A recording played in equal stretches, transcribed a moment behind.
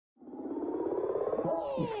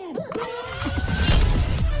Hey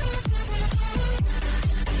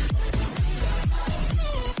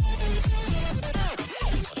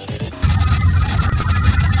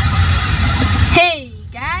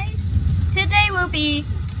guys, today we'll be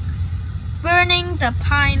burning the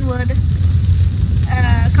Pinewood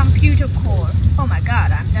computer core. Oh my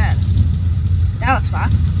god, I'm dead. That was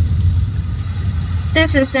fast.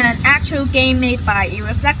 This is an actual game made by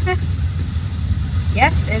Irreflexive.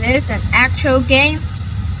 Yes, it is an actual game.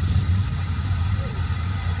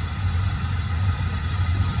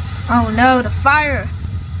 Oh no, the fire.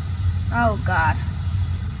 Oh god.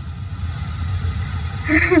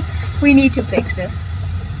 We need to fix this.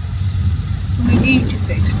 We need to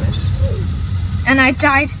fix this. And I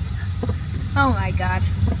died. Oh my god.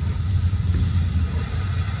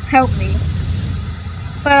 Help me.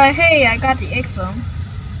 But hey, I got the egg foam.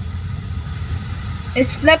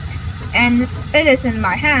 It's flipped and it is in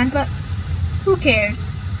my hand, but who cares?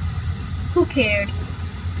 Who cared?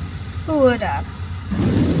 Who would have?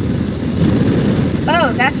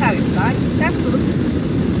 Oh, that's how you fly. That's cool.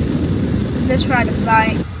 Let's try to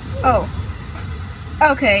fly. Oh.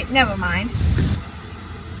 Okay, never mind.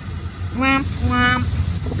 Wham, wham.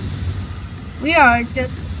 We are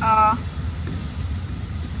just,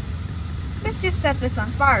 let's just set this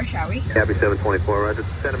on fire, shall we? Copy 724, roger.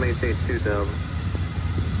 Set and maintain 2000.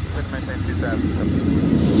 Set and maintain 2000.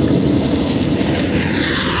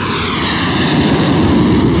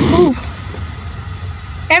 Oof.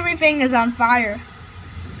 Everything is on fire.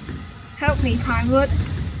 Help me, Pinewood.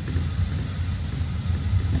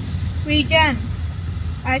 Regen.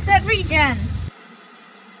 I said regen.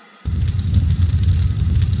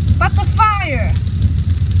 But the fire.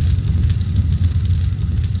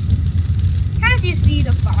 Can't you see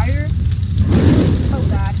the fire? Oh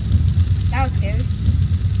god. That was scary.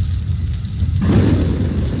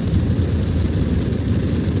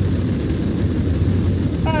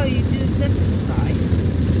 Oh, you do this to fly.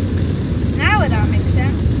 Now it all makes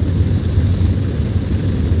sense.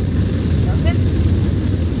 Does it?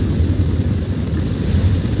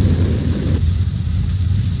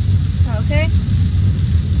 Okay.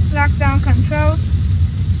 Lockdown controls.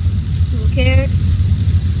 Who cared?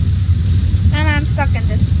 And I'm stuck in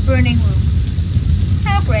this burning room.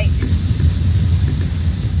 How great.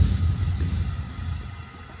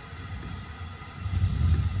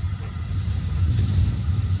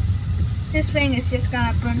 This thing is just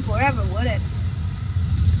gonna burn forever, would it?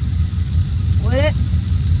 Would it?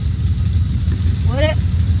 Would it?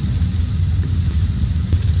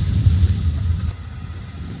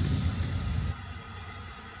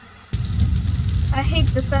 I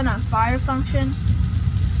hate the set on fire function.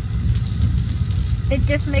 It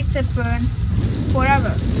just makes it burn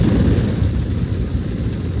forever.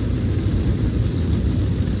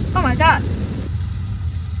 Oh my god.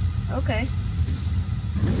 Okay.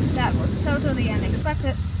 That was totally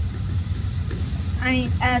unexpected. I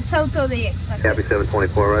mean, totally expected. Copy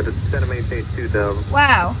 724, roger. Set and maintain 2000.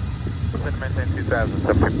 Wow. Set and maintain 2000.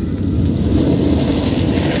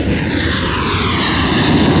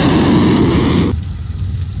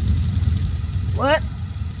 What?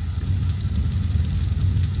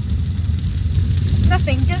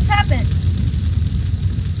 Nothing just happened.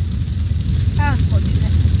 How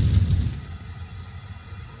unfortunate.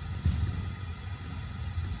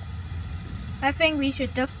 I think we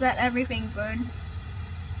should just let everything burn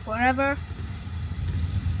forever.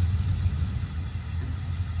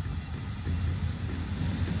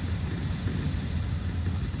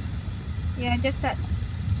 Yeah, just set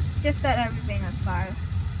everything on fire.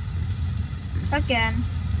 Again.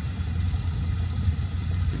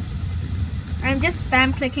 I'm just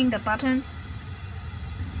spam clicking the button.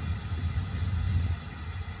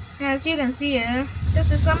 As you can see here,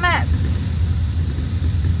 this is a mess.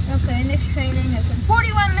 Okay, next training is in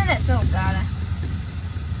 41 minutes. Oh god.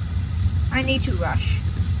 I need to rush.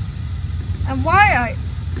 And why are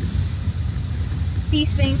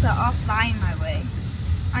these things are all flying my way?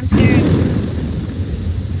 I'm scared.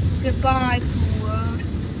 Goodbye, cool world.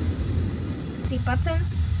 The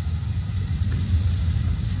buttons.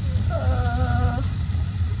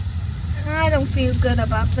 I don't feel good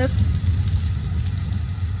about this.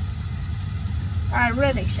 I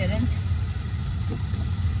really shouldn't.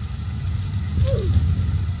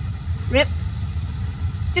 Rip.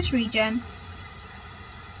 Just regen.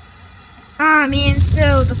 Ah, me and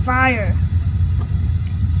still the fire.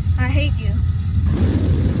 I hate you.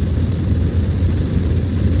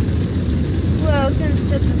 Well, since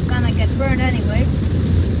this is gonna get burned anyways,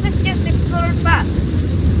 let's just explore it fast.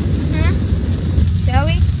 Shall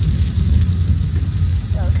we?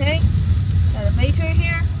 Okay. Elevator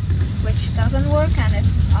here, which does doesn't work and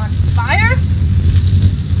it's on fire?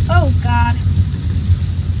 Oh god.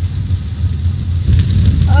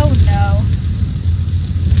 Oh no.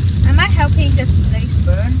 Am I helping this place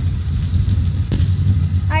burn?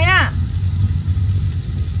 I am.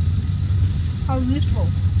 How useful.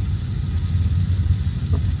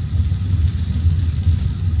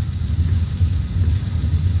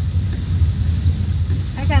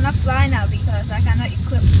 I cannot fly now because I cannot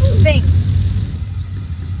equip things.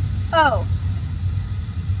 Oh.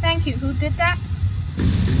 Thank you. Who did that?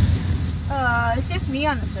 It's just me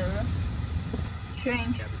on the server.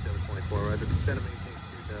 Strange.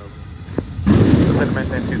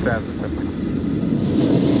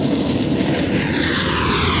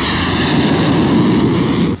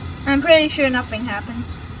 I'm pretty sure nothing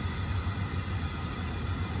happens.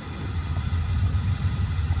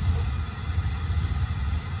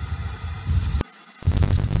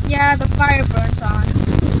 Yeah, the fire burns on.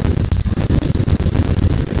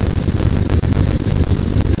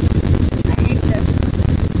 I hate this.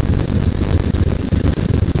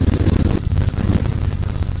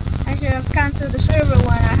 I should have cancelled the server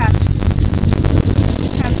when I have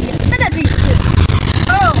the ability to.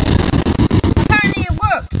 Oh! Apparently it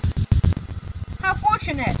works! How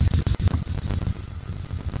fortunate!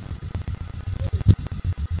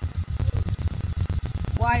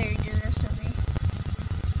 Why are you doing this to me?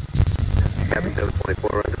 Cabin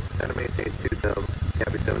 724, run to maintain 2000.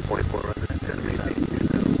 Cabin 724, run to maintain 2000.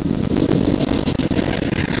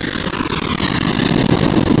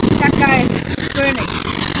 That guy is burning.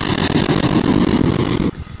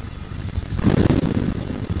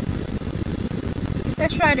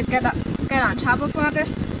 Let's try to get on top of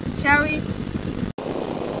others, shall we?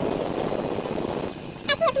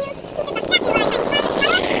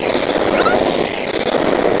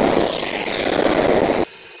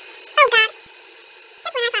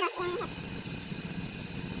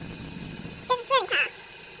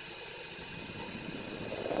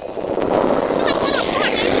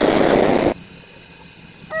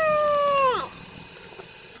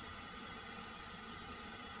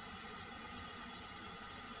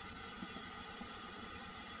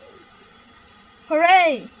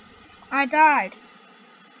 Hooray! I died.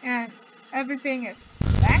 And everything is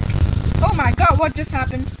back. Oh my god, what just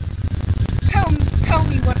happened? Tell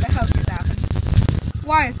me what the hell just happened.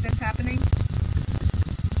 Why is this happening?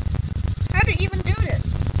 How do you even do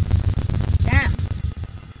this? Damn.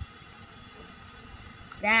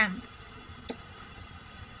 Damn.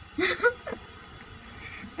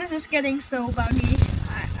 This is getting so buggy.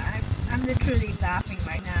 I'm literally laughing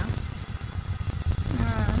right now.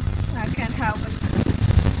 I can't help it.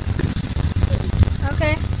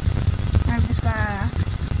 Okay. I'm just gonna...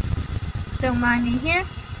 Don't mind me here.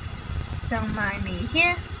 Don't mind me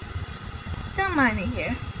here. Don't mind me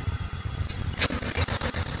here.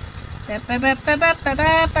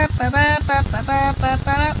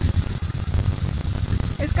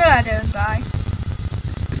 It's good I didn't die.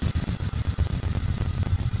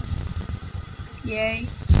 Yay.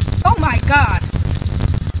 Oh my god!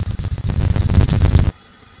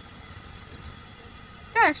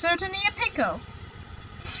 That is certainly a pickle.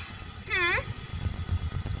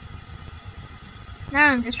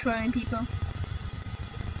 Now I'm destroying people.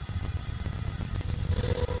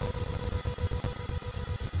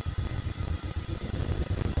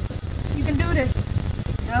 You can do this.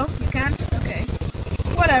 No, you can't? Okay.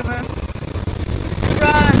 Whatever.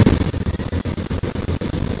 Run!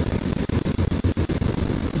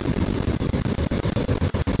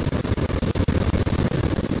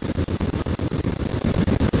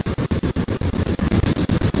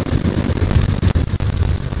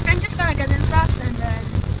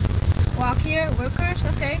 Walk here, workers,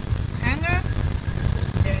 okay. Hangar.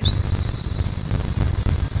 There's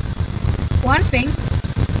one thing.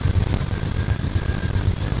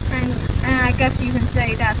 And I guess you can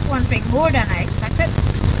say that's one thing more than I expected.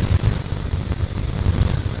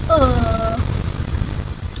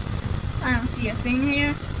 I don't see a thing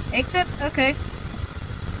here. Exit, okay.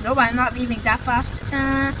 Nope, I'm not leaving that fast.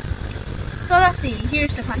 So let's see,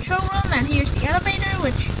 here's the control room and here's the elevator,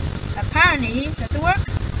 which apparently, does it work?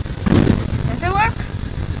 Does it work?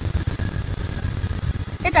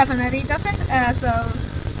 It definitely doesn't,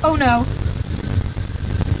 oh no.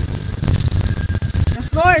 The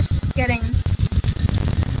floor is getting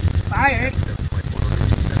fired.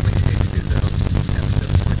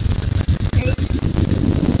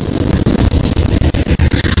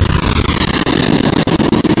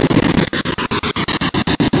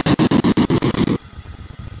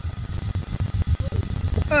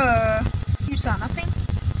 You saw nothing?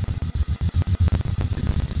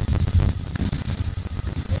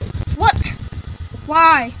 What?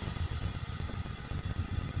 Why?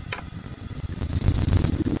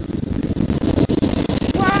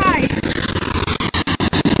 Why?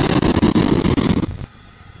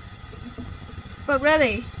 But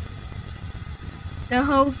really, the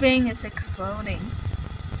whole thing is exploding.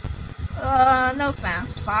 No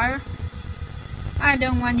thanks, fire. I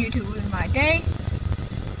don't want you to ruin my day.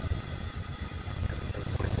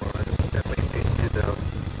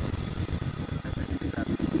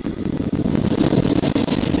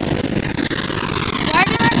 Why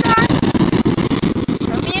did I die?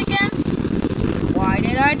 Tell me again. Why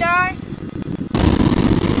did I die?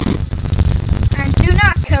 And do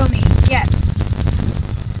not kill me yet.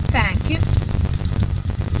 Thank you.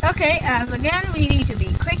 Okay, as again, we need to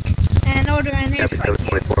be quick and order an airstrike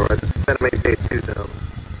here.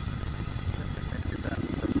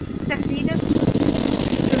 Let's see this.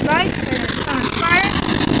 The light is on fire.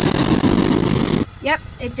 Yep,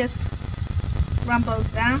 it just rumbled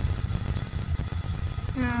down.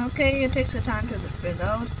 Okay, it takes a time to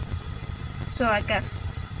reload. So I guess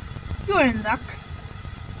you're in luck.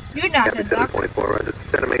 You're not in luck.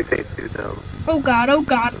 Oh god, oh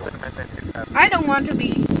god. I don't want to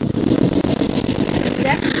be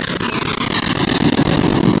dead here.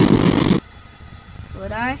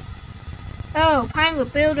 Would I? Oh,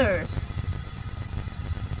 Pinewood Builders.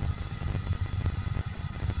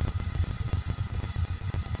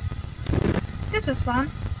 This is fun.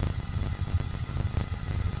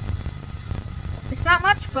 It's not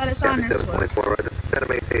much, but it's honest work.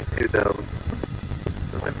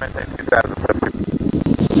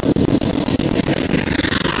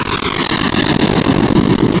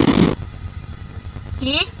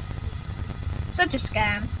 Eh? Such a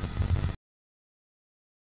scam.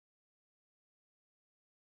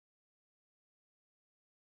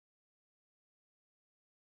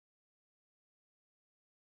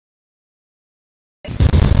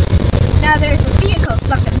 Now there's a vehicle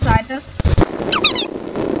stuck inside this.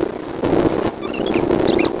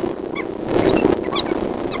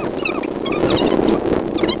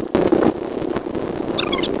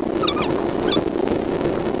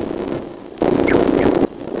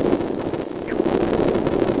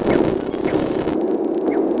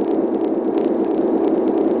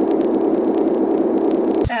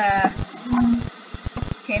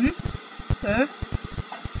 Him? Her?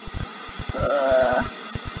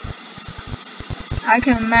 I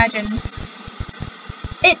can imagine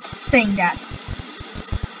it saying that.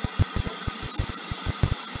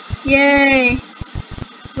 Yay!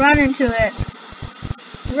 Run into it.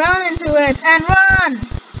 Run into it and run!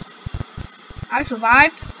 I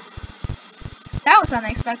survived. That was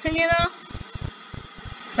unexpected, you know?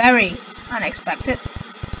 Very unexpected.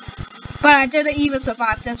 But I didn't even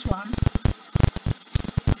survive this one.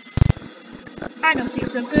 I don't feel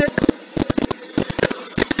so good.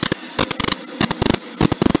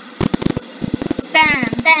 Bam,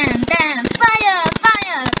 bam, bam, fire,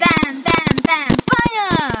 fire, bam, bam, bam,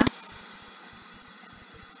 fire!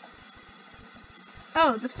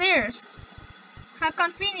 Oh, the stairs. How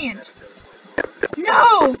convenient.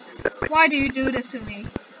 No! Why do you do this to me?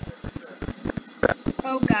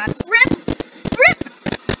 Oh god. Rip! Rip!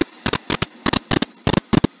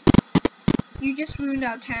 You just ruined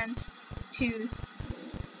our chance to...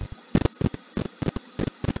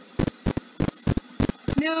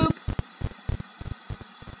 Noob!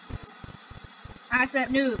 I said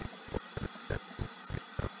noob.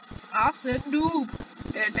 I said noob.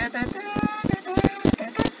 Da, da, da, da, da, da, da,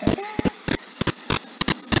 da, da.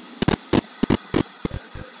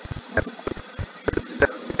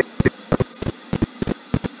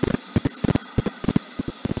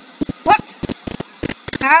 What?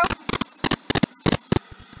 How?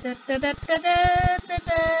 Da, da, da, da, da, da,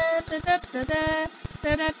 da, da, da, da,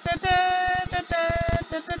 da,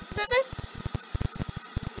 da, da, da, da.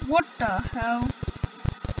 What the hell?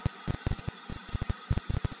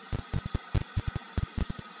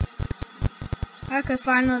 I could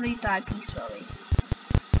finally die peacefully.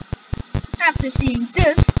 After seeing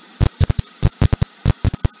this,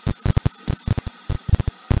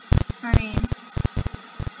 I mean,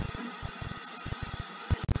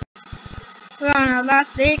 we're on our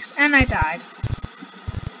last legs and I died.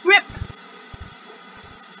 RIP!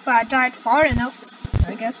 But I died far enough,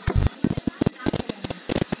 I guess.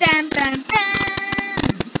 Bam, bam, bam!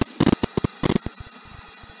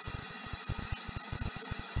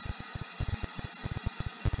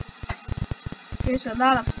 There's a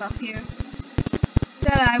lot of stuff here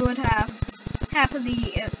that I would have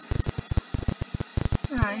happily.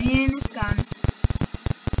 Oh man, it's gone.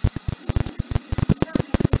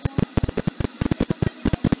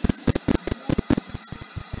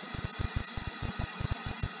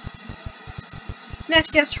 Let's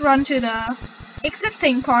just run to the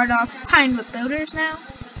existing part of Pinewood Builders now.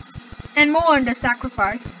 And more on the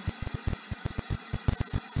sacrifice.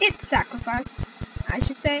 It's sacrifice, I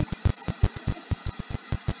should say.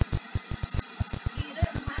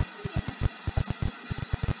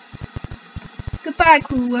 Goodbye,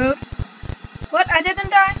 cool world. What? I didn't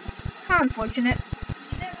die? How unfortunate.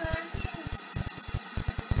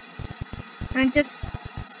 I'm just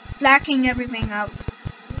blacking everything out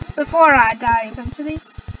before I die eventually.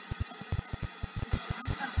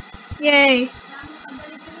 Yay.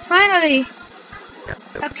 Finally.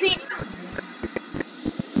 A clean...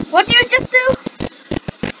 What do you just do?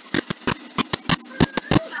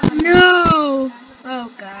 No!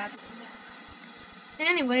 Oh god.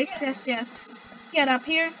 Anyways, let's just get up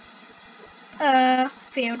here.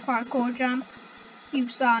 Failed parkour jump. You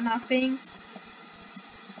saw nothing.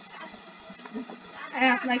 I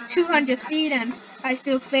have like 200 speed and I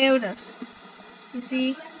still failed us. You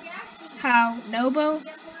see? How noble?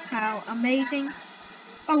 How amazing?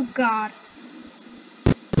 Oh god.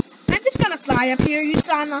 I'm just gonna fly up here. You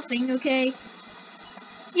saw nothing, okay?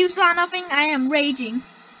 You saw nothing? I am raging.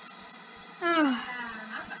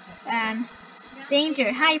 And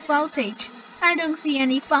danger, high voltage. I don't see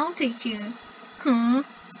any voltage here.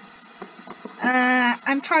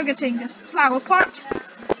 I'm targeting this flower pot.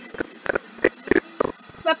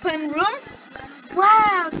 Weapon room?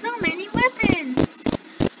 Wow, so many weapons!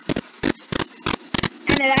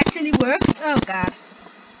 And it actually works? Oh god.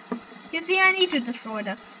 You see, I need to destroy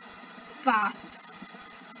this fast.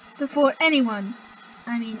 Before anyone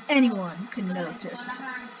can notice.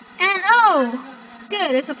 And oh!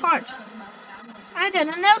 Good, it's a part. I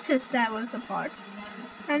didn't notice that was a part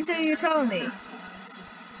until you told me.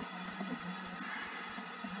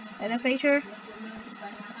 Elevator.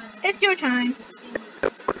 It's your time.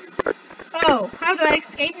 Oh, how do I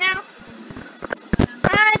escape now?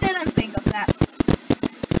 I didn't think of that.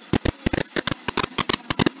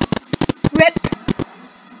 Rip.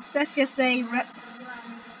 Let's just say rip.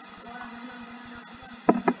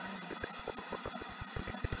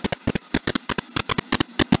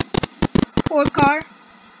 Poor car.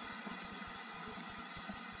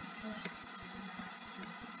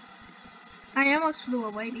 I almost flew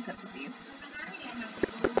away because of you.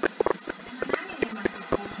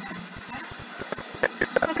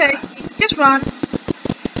 Okay, just run.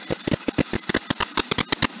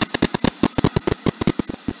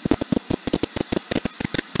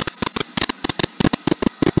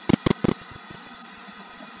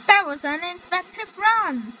 That was an effective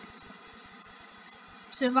run.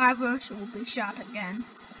 Survivors will be shot again.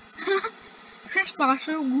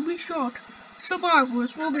 Trespasser will be shot.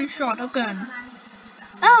 Survivors will be shot again.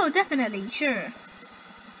 Oh, definitely, sure.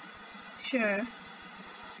 Sure.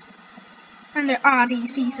 And there are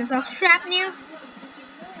these pieces of shrapnel.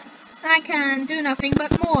 I can do nothing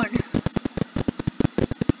but mourn.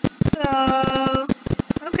 So,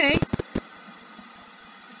 okay.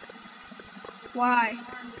 Why?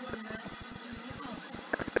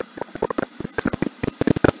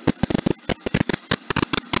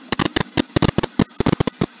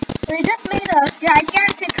 We just made a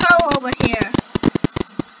gigantic hole over here.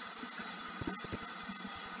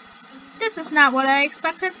 This is not what I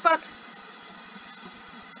expected, but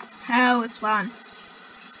hell is fun.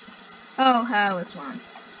 Oh, hell is fun.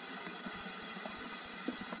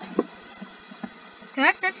 Can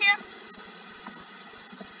I sit here?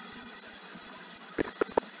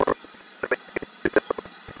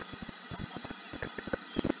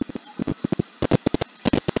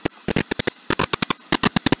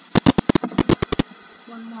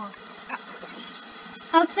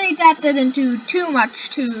 I would say that didn't do too much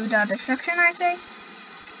to the destruction, I say.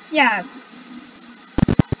 Yeah.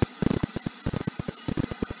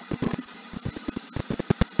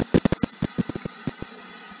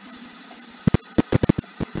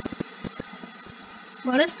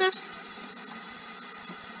 What is this?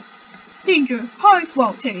 Danger, high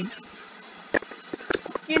voltage.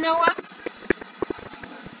 You know what?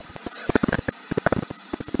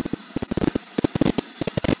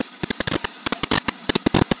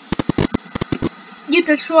 You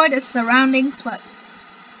destroyed the surroundings, but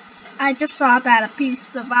I just saw that a piece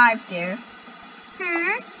survived there.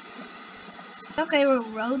 Okay, we're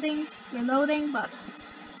reloading, but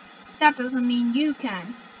that doesn't mean you can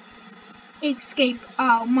escape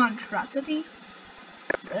our monstrosity.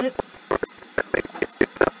 Good.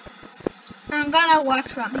 I'm gonna watch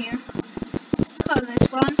from here, cause it's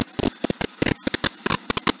fun.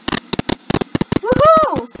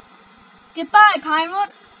 Woohoo! Goodbye, Pinewood.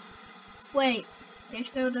 Wait, there's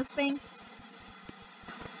still this thing?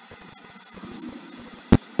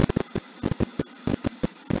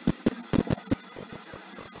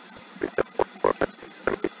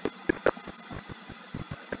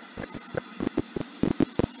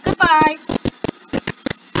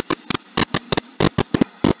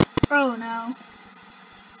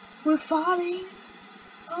 We're falling.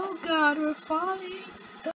 Oh God, we're falling.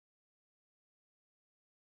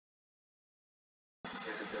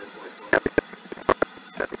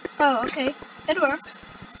 Oh, okay. It worked.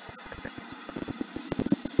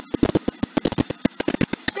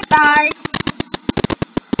 Goodbye.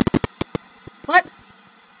 What?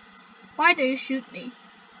 Why do you shoot me?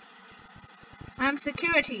 I'm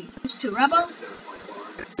security. Used to rebel.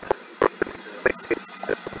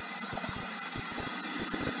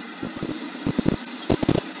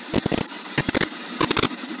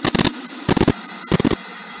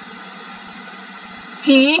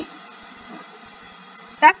 He?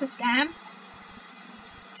 That's a scam.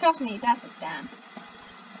 Trust me, that's a scam.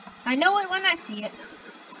 I know it when I see it.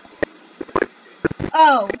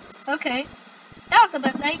 Oh, okay. That was a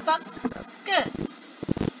bit late, but good.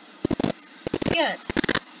 Good.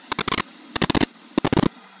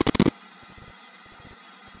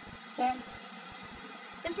 Okay.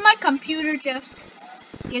 Is my computer just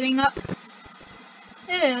giving up?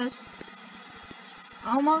 It is.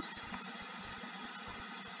 Almost.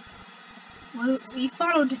 We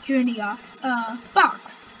followed the journey of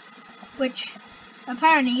Fox, which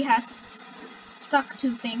apparently has stuck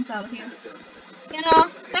two things out here. You know,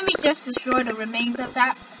 let me just destroy the remains of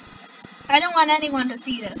that. I don't want anyone to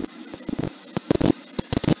see this.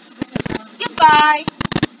 Goodbye.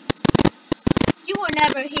 You were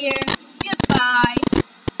never here. Goodbye.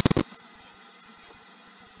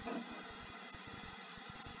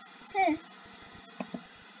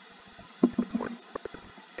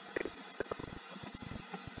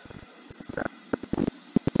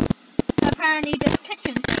 Apparently this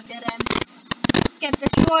kitchen thing didn't get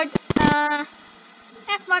destroyed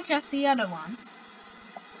as much as the other ones.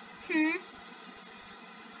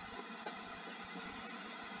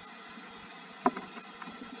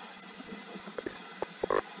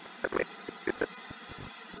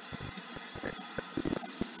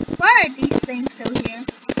 Why are these things still here?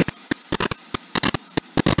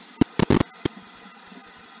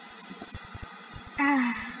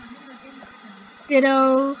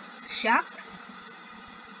 Ditto shock?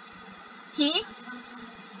 He?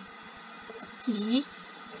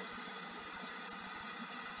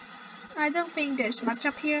 I don't think there's much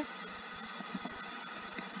up here.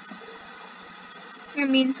 I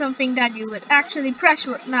mean, something that you would actually press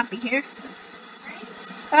would not be here.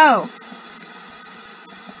 Oh.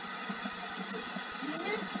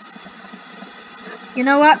 You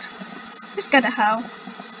know what? Just get the hell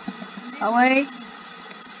away.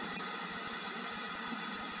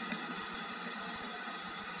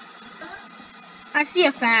 I see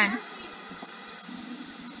a fan.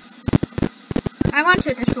 I want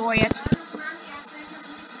to destroy it.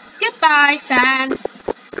 Goodbye, fan.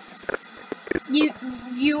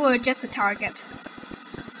 You were just a target.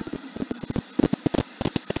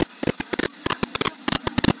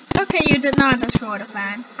 Okay, you did not destroy the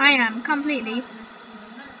fan. I am completely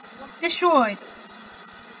destroyed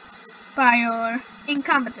by your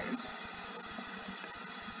incompetence.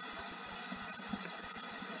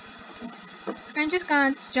 I'm just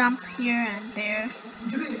gonna jump here and there.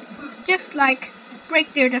 Just like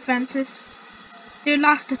break their defenses. Their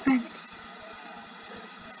last defense.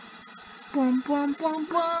 Boom, boom, boom,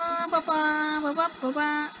 boom, ba, ba, ba, ba, ba,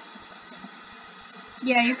 ba.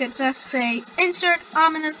 Yeah, you could just say insert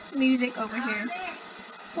ominous music over here.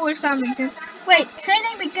 For some reason. Wait,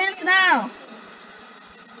 training begins now.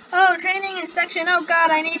 Oh, training in section. Oh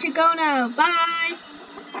God, I need to go now. Bye.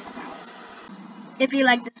 If you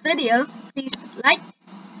like this video, please like,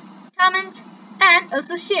 comment, and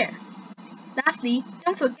also share. Lastly,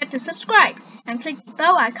 don't forget to subscribe and click the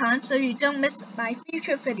bell icon so you don't miss my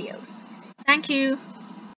future videos. Thank you.